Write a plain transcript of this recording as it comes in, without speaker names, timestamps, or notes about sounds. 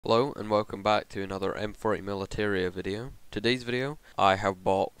Hello and welcome back to another M40 Militaria video. Today's video, I have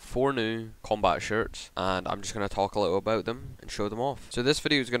bought 4 new combat shirts and I'm just going to talk a little about them and show them off. So this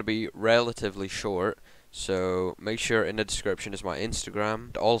video is going to be relatively short, so make sure in the description is my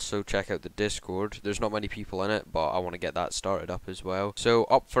Instagram. Also check out the Discord. There's not many people in it, but I want to get that started up as well. So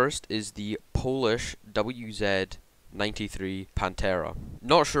up first is the Polish WZ93 Pantera.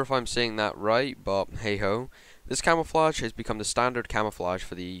 Not sure if I'm saying that right, but hey ho. This camouflage has become the standard camouflage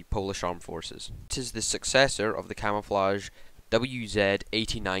for the Polish Armed Forces. It is the successor of the camouflage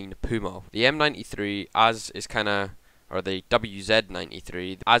WZ89 Puma. The M93 or the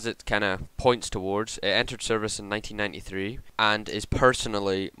WZ93, as it kind of points towards, it entered service in 1993 and is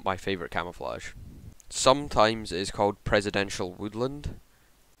personally my favorite camouflage. Sometimes it is called Presidential Woodland,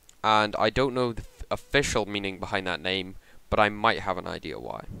 and I don't know the official meaning behind that name, but I might have an idea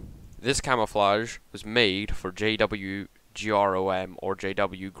why. This camouflage was made for JW GROM or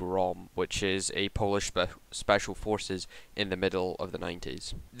JW GROM, which is a Polish special forces in the middle of the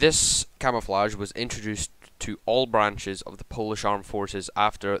 90s. This camouflage was introduced to all branches of the Polish Armed Forces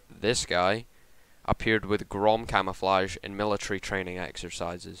after this guy appeared with GROM camouflage in military training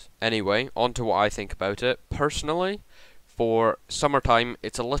exercises. Anyway, on to what I think about it. Personally, for summertime,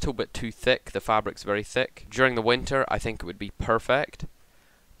 it's a little bit too thick. The fabric's very thick. During the winter, I think it would be perfect.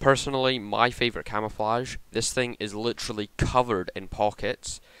 Personally, my favorite camouflage, this thing is literally covered in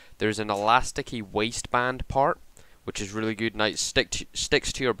pockets. There's an elasticy waistband part, which is really good, and it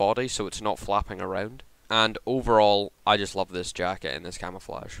sticks to your body so it's not flapping around. And overall, I just love this jacket and this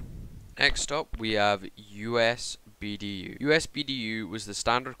camouflage. Next up, we have US BDU. US BDU was the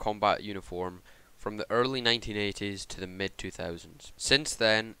standard combat uniform from the early 1980s to the mid-2000s. Since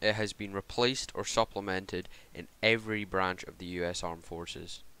then, it has been replaced or supplemented in every branch of the US Armed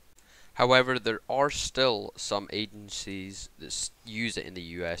Forces. However, there are still some agencies that use it in the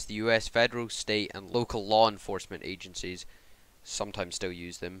US. The US federal, state, and local law enforcement agencies sometimes still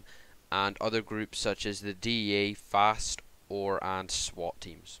use them, and other groups such as the DEA, FAST, and SWAT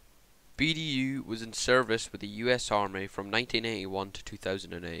teams. BDU was in service with the US Army from 1981 to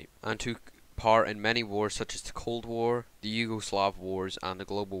 2008, and took part in many wars such as the Cold War, the Yugoslav Wars, and the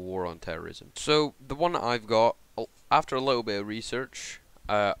Global War on Terrorism. So, the one that I've got, after a little bit of research,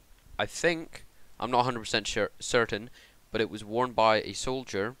 I think, I'm not 100% certain, but it was worn by a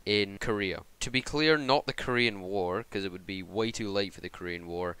soldier in Korea. To be clear, not the Korean War, because it would be way too late for the Korean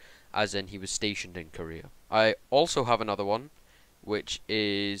War, as in he was stationed in Korea. I also have another one, which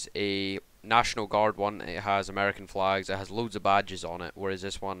is a National Guard one. It has American flags, it has loads of badges on it, whereas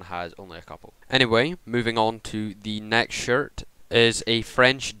this one has only a couple. Anyway, moving on to the next shirt, is a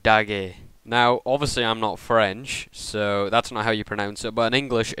French daguet. Now, obviously I'm not French, so that's not how you pronounce it, but in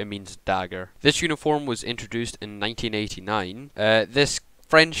English it means dagger. This uniform was introduced in 1989. This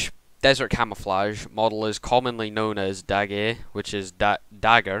French desert camouflage model is commonly known as daguet, which is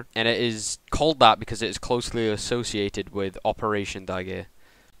dagger, and it is called that because it is closely associated with Operation Daguet,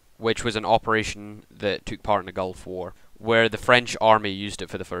 which was an operation that took part in the Gulf War, where the French army used it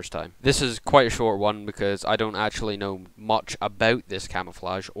for the first time. This is quite a short one because I don't actually know much about this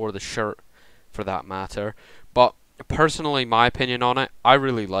camouflage, or the shirt for that matter, but personally, my opinion on it, I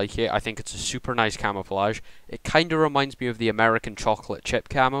really like it. I think it's a super nice camouflage. It kind of reminds me of the American chocolate chip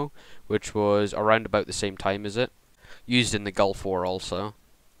camo, which was around about the same time as it, used in the Gulf War also.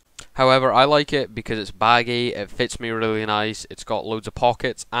 However, I like it because it's baggy, it fits me really nice, it's got loads of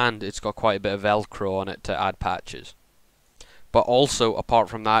pockets, and it's got quite a bit of Velcro on it to add patches. But also, apart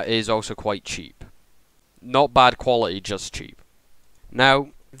from that, it is also quite cheap. Not bad quality, just cheap.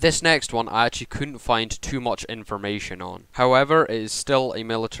 Now, this next one I actually couldn't find too much information on. However, it is still a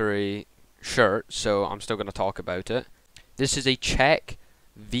military shirt, so I'm still going to talk about it. This is a Czech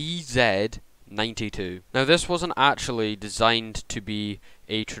VZ92. Now, this wasn't actually designed to be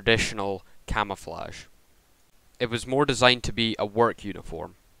a traditional camouflage. It was more designed to be a work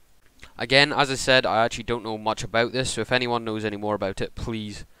uniform. Again, as I said, I actually don't know much about this, so if anyone knows any more about it,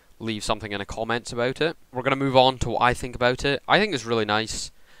 please leave something in the comments about it. We're going to move on to what I think about it. I think it's really nice.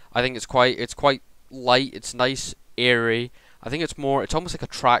 I think it's quite light, it's nice, airy. I think it's almost like a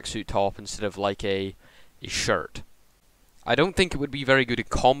tracksuit top instead of like a shirt. I don't think it would be very good in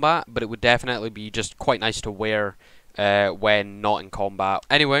combat, but it would definitely be just quite nice to wear when not in combat.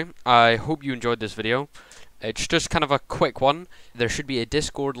 Anyway, I hope you enjoyed this video. It's just kind of a quick one. There should be a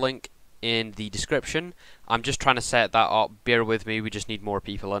Discord link in the description. I'm just trying to set that up, bear with me, we just need more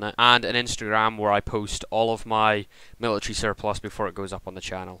people in it. And an Instagram where I post all of my military surplus before it goes up on the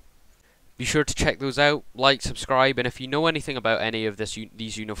channel. Be sure to check those out, like, subscribe, and if you know anything about any of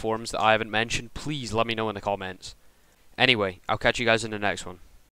these uniforms that I haven't mentioned, please let me know in the comments. Anyway, I'll catch you guys in the next one.